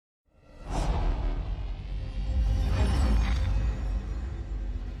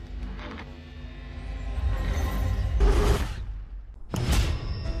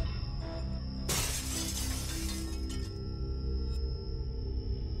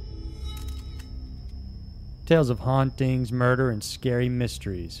Tales of hauntings, murder, and scary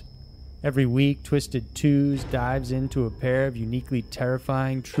mysteries. Every week, Twisted Twos dives into a pair of uniquely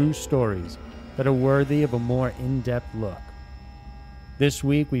terrifying true stories that are worthy of a more in-depth look. This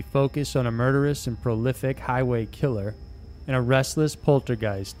week, we focus on a murderous and prolific highway killer and a restless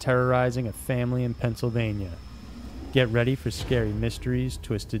poltergeist terrorizing a family in Pennsylvania. Get ready for Scary Mysteries,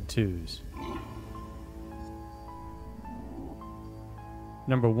 Twisted Twos.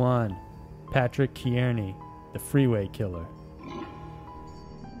 Number 1. Patrick Kearney, the Freeway Killer.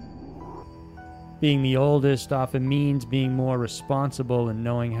 Being the oldest often means being more responsible and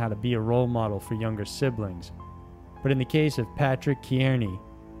knowing how to be a role model for younger siblings. But in the case of Patrick Kearney,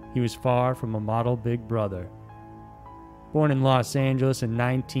 he was far from a model big brother. Born in Los Angeles in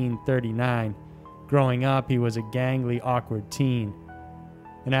 1939, growing up he was a gangly, awkward teen.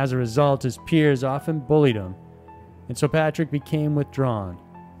 And as a result, his peers often bullied him. And so Patrick became withdrawn,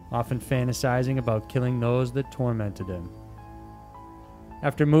 often fantasizing about killing those that tormented him.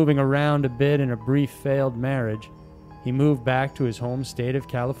 After moving around a bit in a brief failed marriage, he moved back to his home state of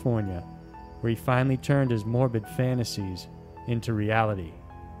California, where he finally turned his morbid fantasies into reality.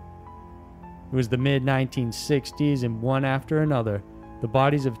 It was the mid-1960s, and one after another, the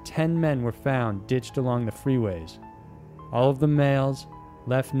bodies of 10 men were found ditched along the freeways. All of them males,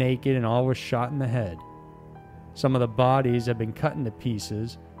 left naked, and all were shot in the head. Some of the bodies had been cut into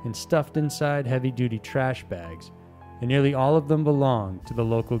pieces and stuffed inside heavy-duty trash bags, and nearly all of them belonged to the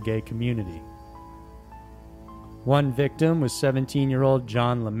local gay community. One victim was 17-year-old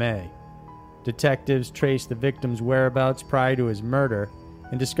John LeMay. Detectives traced the victim's whereabouts prior to his murder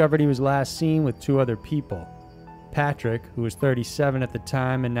and discovered he was last seen with 2 other people. Patrick, who was 37 at the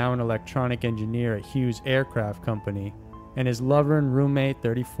time and now an electronic engineer at Hughes Aircraft Company, and his lover and roommate,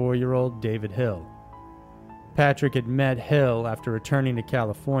 34-year-old David Hill. Patrick had met Hill after returning to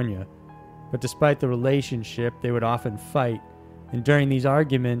California, but despite the relationship, they would often fight, and during these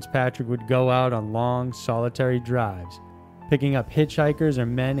arguments, Patrick would go out on long, solitary drives, picking up hitchhikers or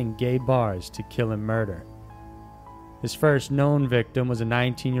men in gay bars to kill and murder. His first known victim was a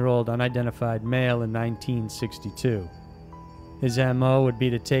 19-year-old unidentified male in 1962. His MO would be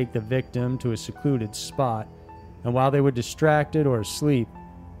to take the victim to a secluded spot, and while they were distracted or asleep,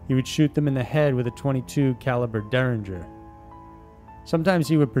 he would shoot them in the head with a .22 caliber Derringer. Sometimes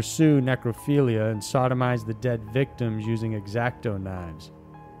he would pursue necrophilia and sodomize the dead victims using X-Acto knives.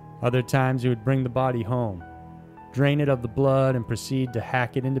 Other times he would bring the body home, drain it of the blood, and proceed to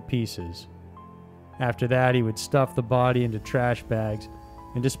hack it into pieces. After that, he would stuff the body into trash bags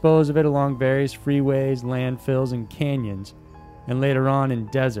and dispose of it along various freeways, landfills, and canyons, and later on in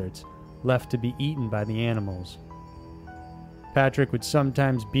deserts, left to be eaten by the animals. Patrick would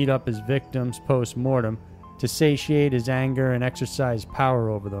sometimes beat up his victims post-mortem to satiate his anger and exercise power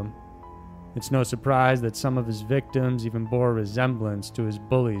over them. It's no surprise that some of his victims even bore a resemblance to his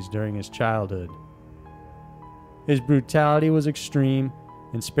bullies during his childhood. His brutality was extreme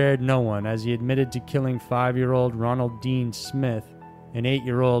and spared no one, as he admitted to killing 5-year-old Ronald Dean Smith and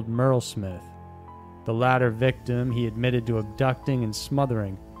 8-year-old Merle Smith. The latter victim he admitted to abducting and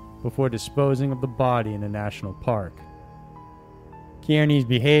smothering before disposing of the body in a national park. Kearney's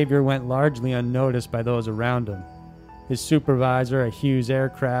behavior went largely unnoticed by those around him. His supervisor at Hughes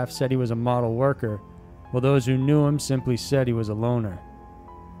Aircraft said he was a model worker, while those who knew him simply said he was a loner.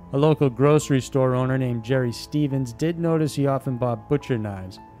 A local grocery store owner named Jerry Stevens did notice he often bought butcher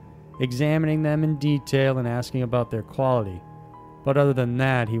knives, examining them in detail and asking about their quality, but other than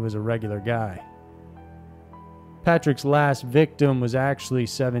that, he was a regular guy. Patrick's last victim was actually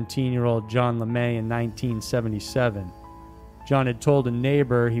 17-year-old John LeMay in 1977. John had told a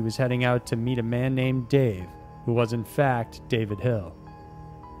neighbor he was heading out to meet a man named Dave, who was in fact David Hill.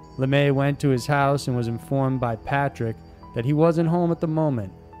 LeMay went to his house and was informed by Patrick that he wasn't home at the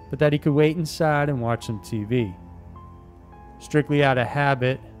moment, but that he could wait inside and watch some TV. Strictly out of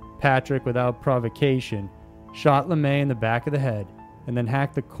habit, Patrick, without provocation, shot LeMay in the back of the head and then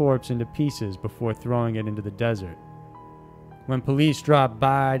hacked the corpse into pieces before throwing it into the desert. When police dropped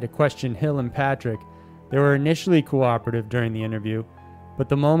by to question Hill and Patrick, they were initially cooperative during the interview, but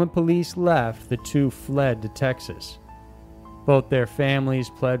the moment police left, the two fled to Texas. Both their families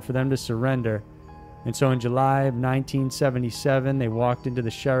pled for them to surrender, and so in July of 1977, they walked into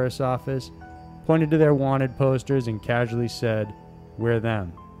the sheriff's office, pointed to their wanted posters, and casually said, "We're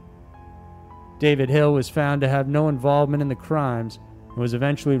them." David Hill was found to have no involvement in the crimes and was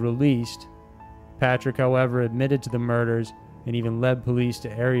eventually released. Patrick, however, admitted to the murders and even led police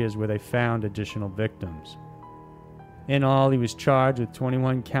to areas where they found additional victims. In all, he was charged with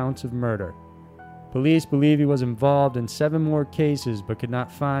 21 counts of murder. Police believe he was involved in 7 more cases but could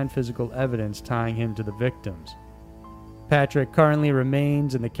not find physical evidence tying him to the victims. Patrick currently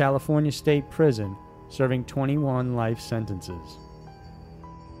remains in the California State Prison, serving 21 life sentences.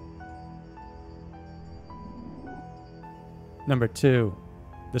 Number 2.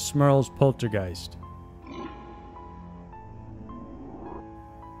 The Smurls Poltergeist.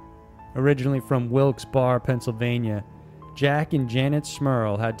 Originally from Wilkes-Barre, Pennsylvania, Jack and Janet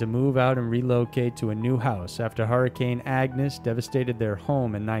Smurl had to move out and relocate to a new house after Hurricane Agnes devastated their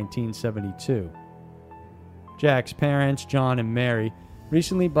home in 1972. Jack's parents, John and Mary,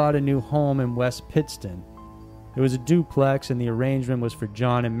 recently bought a new home in West Pittston. It was a duplex, and the arrangement was for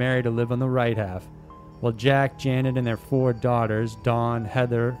John and Mary to live on the right half, while Jack, Janet, and their 4 daughters, Dawn,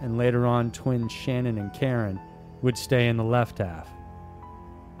 Heather, and later on twins Shannon and Karen, would stay in the left half.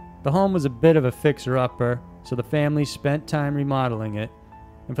 The home was a bit of a fixer-upper, so the family spent time remodeling it,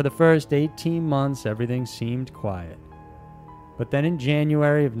 and for the first 18 months everything seemed quiet. But then in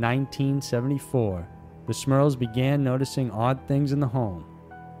January of 1974, the Smurls began noticing odd things in the home.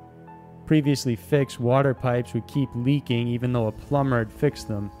 Previously fixed water pipes would keep leaking even though a plumber had fixed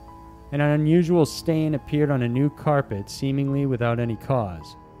them, and an unusual stain appeared on a new carpet seemingly without any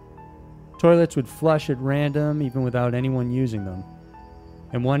cause. Toilets would flush at random even without anyone using them,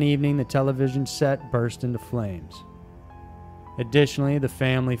 and one evening the television set burst into flames. Additionally, the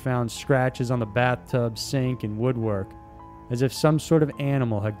family found scratches on the bathtub sink and woodwork, as if some sort of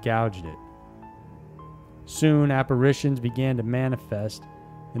animal had gouged it. Soon, apparitions began to manifest,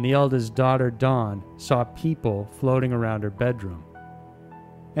 and the eldest daughter, Dawn, saw people floating around her bedroom.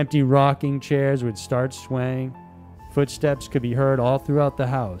 Empty rocking chairs would start swaying, footsteps could be heard all throughout the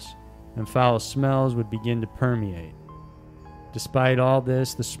house, and foul smells would begin to permeate. Despite all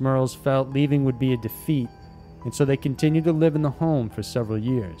this, the Smurls felt leaving would be a defeat, and so they continued to live in the home for several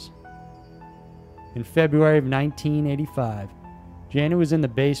years. In February of 1985, Janet was in the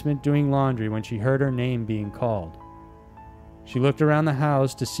basement doing laundry when she heard her name being called. She looked around the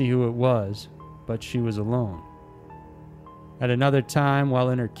house to see who it was, but she was alone. At another time,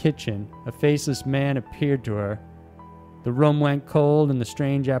 while in her kitchen, a faceless man appeared to her. The room went cold and the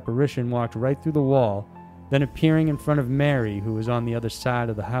strange apparition walked right through the wall, then appearing in front of Mary, who was on the other side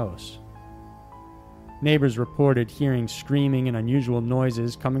of the house. Neighbors reported hearing screaming and unusual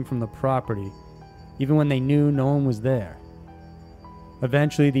noises coming from the property, even when they knew no one was there.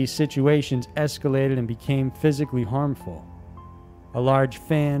 Eventually, these situations escalated and became physically harmful. A large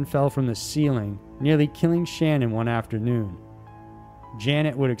fan fell from the ceiling, nearly killing Shannon one afternoon.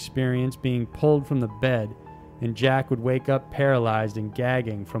 Janet would experience being pulled from the bed, and Jack would wake up paralyzed and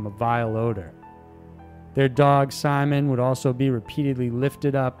gagging from a vile odor. Their dog, Simon, would also be repeatedly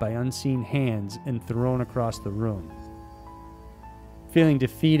lifted up by unseen hands and thrown across the room. Feeling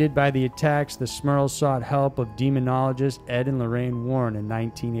defeated by the attacks, the Smurls sought help of demonologist Ed and Lorraine Warren in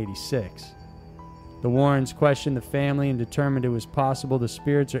 1986. The Warrens questioned the family and determined it was possible the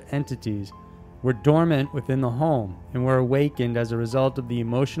spirits or entities were dormant within the home and were awakened as a result of the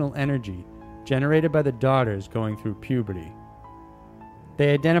emotional energy generated by the daughters going through puberty.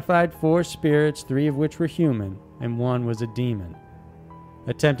 They identified 4 spirits, 3 of which were human, and 1 was a demon.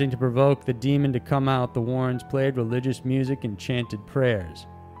 Attempting to provoke the demon to come out, the Warrens played religious music and chanted prayers.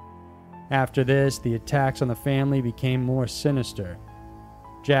 After this, the attacks on the family became more sinister.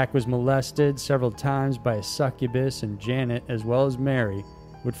 Jack was molested several times by a succubus, and Janet, as well as Mary,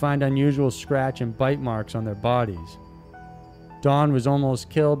 would find unusual scratch and bite marks on their bodies. Dawn was almost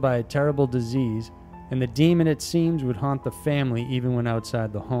killed by a terrible disease, and the demon, it seems, would haunt the family even when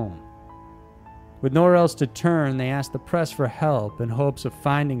outside the home. With nowhere else to turn, they asked the press for help in hopes of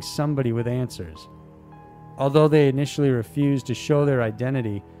finding somebody with answers. Although they initially refused to show their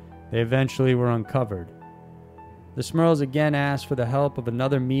identity, they eventually were uncovered. The Smurls again asked for the help of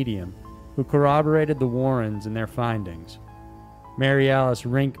another medium, who corroborated the Warrens and their findings. Mary Alice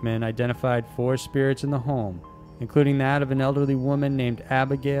Rinkman identified 4 spirits in the home, including that of an elderly woman named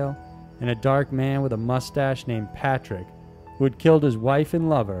Abigail and a dark man with a mustache named Patrick, who had killed his wife and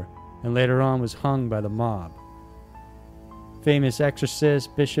lover and later on was hung by the mob. Famous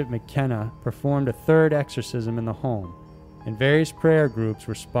exorcist Bishop McKenna performed a 3rd exorcism in the home, and various prayer groups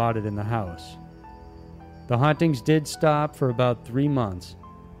were spotted in the house. The hauntings did stop for about 3 months,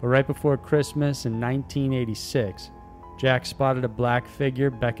 but right before Christmas in 1986, Jack spotted a black figure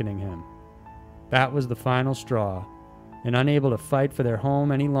beckoning him. That was the final straw, and unable to fight for their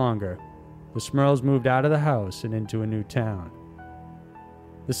home any longer, the Smurls moved out of the house and into a new town.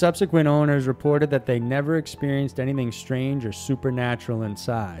 The subsequent owners reported that they never experienced anything strange or supernatural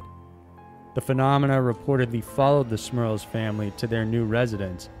inside. The phenomena reportedly followed the Smurls family to their new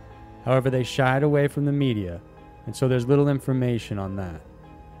residence, However, they shied away from the media, and so there's little information on that.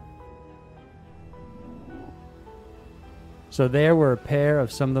 So there were a pair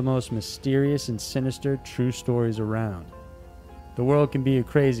of some of the most mysterious and sinister true stories around. The world can be a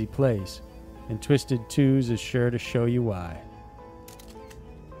crazy place, and Twisted Twos is sure to show you why.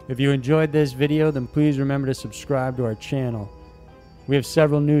 If you enjoyed this video, then please remember to subscribe to our channel. We have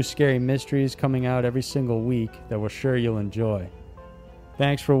several new scary mysteries coming out every single week that we're sure you'll enjoy.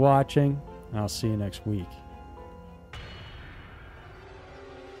 Thanks for watching, and I'll see you next week.